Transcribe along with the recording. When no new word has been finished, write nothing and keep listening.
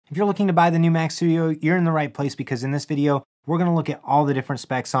If you're looking to buy the new Mac Studio, you're in the right place because in this video, we're gonna look at all the different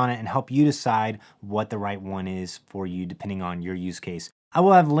specs on it and help you decide what the right one is for you depending on your use case. I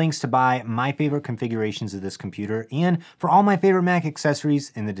will have links to buy my favorite configurations of this computer and for all my favorite Mac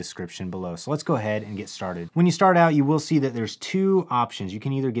accessories in the description below. So let's go ahead and get started. When you start out, you will see that there's two options. You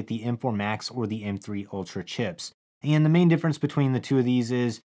can either get the M4 Max or the M3 Ultra chips. And the main difference between the two of these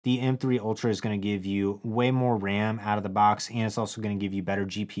is the M3 Ultra is going to give you way more RAM out of the box, and it's also going to give you better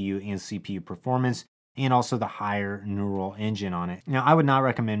GPU and CPU performance, and also the higher neural engine on it. Now, I would not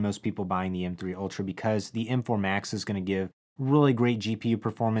recommend most people buying the M3 Ultra because the M4 Max is going to give really great GPU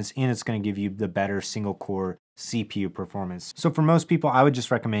performance, and it's going to give you the better single core CPU performance. So for most people, I would just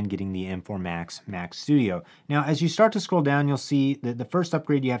recommend getting the M4 Max Mac Studio. Now, as you start to scroll down, you'll see that the first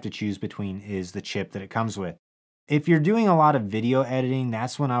upgrade you have to choose between is the chip that it comes with. If you're doing a lot of video editing,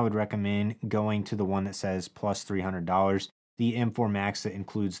 that's when I would recommend going to the one that says plus $300, the M4 Max that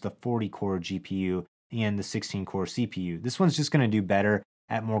includes the 40-core GPU and the 16-core CPU. This one's just going to do better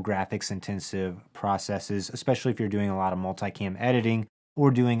at more graphics-intensive processes, especially if you're doing a lot of multicam editing or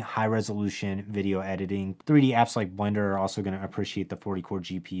doing high-resolution video editing. 3D apps like Blender are also going to appreciate the 40-core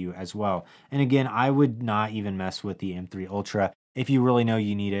GPU as well. And again, I would not even mess with the M3 Ultra. If you really know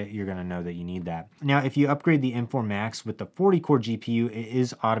you need it, you're going to know that you need that. Now, if you upgrade the M4 Max with the 40-core GPU, it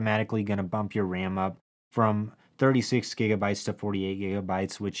is automatically going to bump your RAM up from 36 gigabytes to 48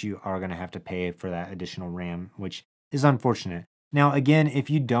 gigabytes, which you are going to have to pay for that additional RAM, which is unfortunate. Now, again, if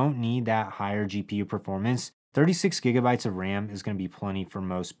you don't need that higher GPU performance, 36 gigabytes of RAM is going to be plenty for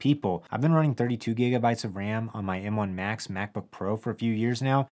most people. I've been running 32 gigabytes of RAM on my M1 Max MacBook Pro for a few years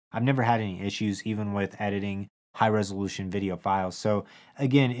now. I've never had any issues, even with editing high resolution video files. So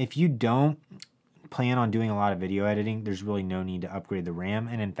again, if you don't plan on doing a lot of video editing, there's really no need to upgrade the RAM.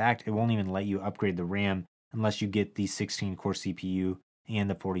 And in fact, it won't even let you upgrade the RAM unless you get the 16-core CPU and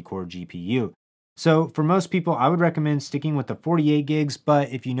the 40-core GPU. So for most people, I would recommend sticking with the 48 gigs,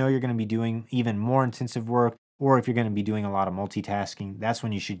 but if you know you're going to be doing even more intensive work, or if you're going to be doing a lot of multitasking, that's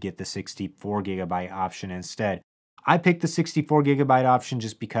when you should get the 64 gigabyte option instead. I picked the 64 gigabyte option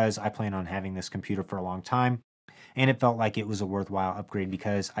just because I plan on having this computer for a long time. And it felt like it was a worthwhile upgrade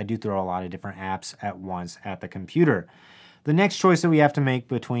because I do throw a lot of different apps at once at the computer. The next choice that we have to make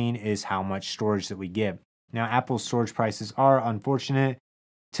between is how much storage that we get. Now, Apple's storage prices are unfortunate.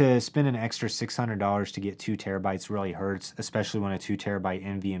 To spend an extra $600 to get 2 terabytes really hurts, especially when a 2 terabyte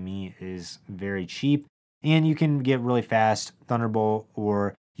NVMe is very cheap. And you can get really fast Thunderbolt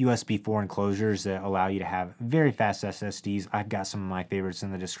or USB 4 enclosures that allow you to have very fast SSDs. I've got some of my favorites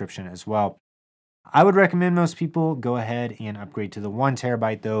in the description as well. I would recommend most people go ahead and upgrade to the 1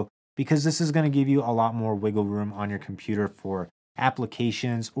 terabyte though, because this is going to give you a lot more wiggle room on your computer for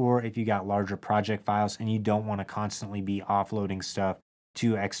applications, or if you got larger project files and you don't want to constantly be offloading stuff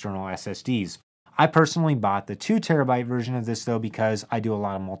to external SSDs. I personally bought the 2 terabyte version of this though because I do a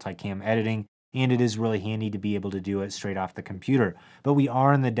lot of multicam editing and it is really handy to be able to do it straight off the computer. But we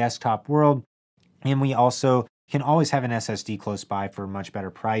are in the desktop world and we also can always have an SSD close by for a much better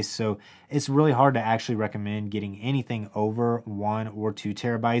price. So it's really hard to actually recommend getting anything over 1 or 2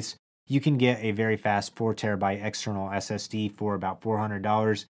 terabytes. You can get a very fast 4 terabyte external SSD for about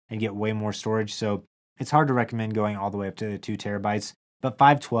 $400 and get way more storage. So it's hard to recommend going all the way up to the 2 terabytes, but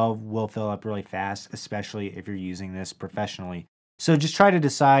 512 will fill up really fast, especially if you're using this professionally. So just try to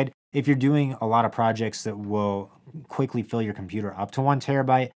decide if you're doing a lot of projects that will quickly fill your computer up to 1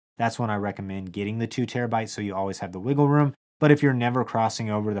 terabyte. That's when I recommend getting the 2 terabytes so you always have the wiggle room. But if you're never crossing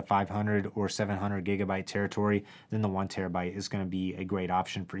over the 500 or 700 gigabyte territory, then the 1 terabyte is going to be a great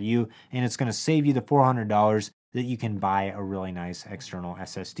option for you. And it's going to save you the $400 that you can buy a really nice external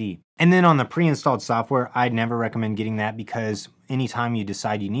SSD. And then on the pre-installed software, I'd never recommend getting that because anytime you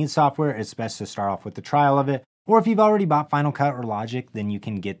decide you need software, it's best to start off with the trial of it. Or if you've already bought Final Cut or Logic, then you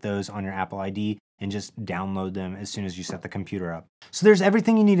can get those on your Apple ID and just download them as soon as you set the computer up. So there's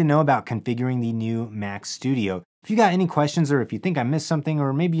everything you need to know about configuring the new Mac Studio. If you got any questions or if you think I missed something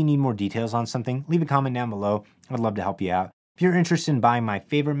or maybe you need more details on something, leave a comment down below. I'd love to help you out. If you're interested in buying my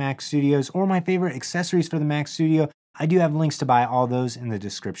favorite Mac Studios or my favorite accessories for the Mac Studio, I do have links to buy all those in the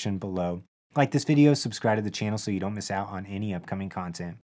description below. Like this video, subscribe to the channel so you don't miss out on any upcoming content.